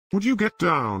Would you get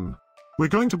down? We're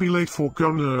going to be late for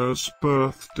Gunnar's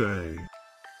birthday.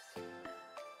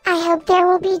 I hope there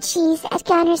will be cheese at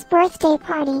Gunnar's birthday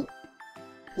party.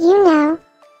 You know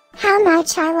how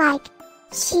much I like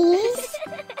cheese.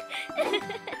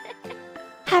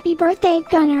 Happy birthday,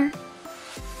 Gunnar.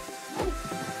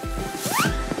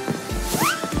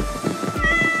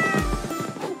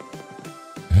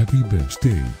 Happy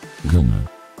birthday, Gunnar.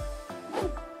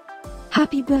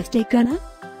 Happy birthday, Gunnar.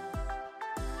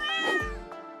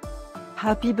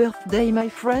 Happy birthday, my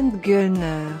friend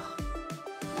Gunnar.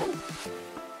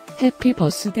 Happy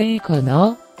birthday,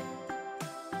 Gunnar.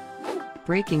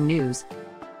 Breaking news.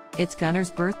 It's Gunnar's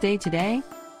birthday today.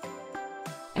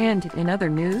 And in other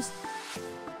news,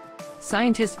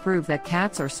 scientists prove that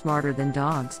cats are smarter than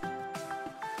dogs.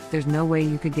 There's no way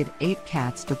you could get 8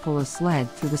 cats to pull a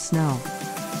sled through the snow.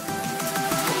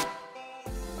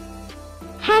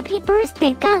 Happy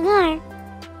birthday, Gunnar.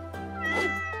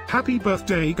 Happy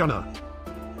birthday, Gunnar.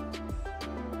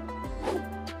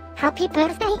 Happy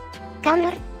birthday,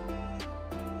 Gunnar.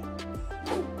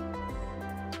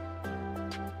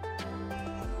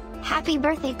 Happy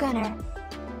birthday, Gunnar.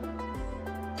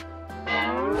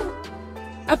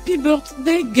 Happy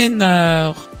birthday,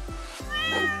 Gunnar.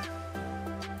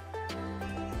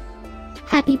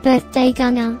 Happy birthday,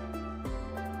 Gunnar.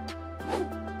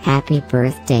 Happy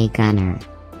birthday, Gunnar.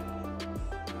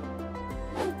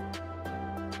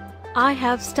 I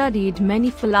have studied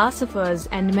many philosophers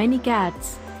and many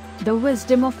cats. The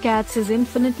wisdom of cats is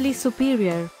infinitely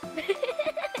superior.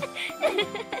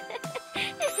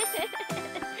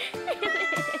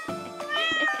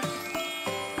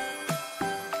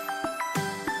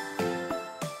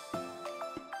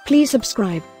 Please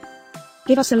subscribe,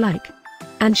 give us a like,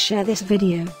 and share this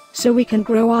video, so we can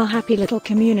grow our happy little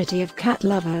community of cat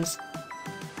lovers.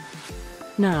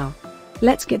 Now,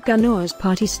 let's get Gunnar's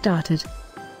party started.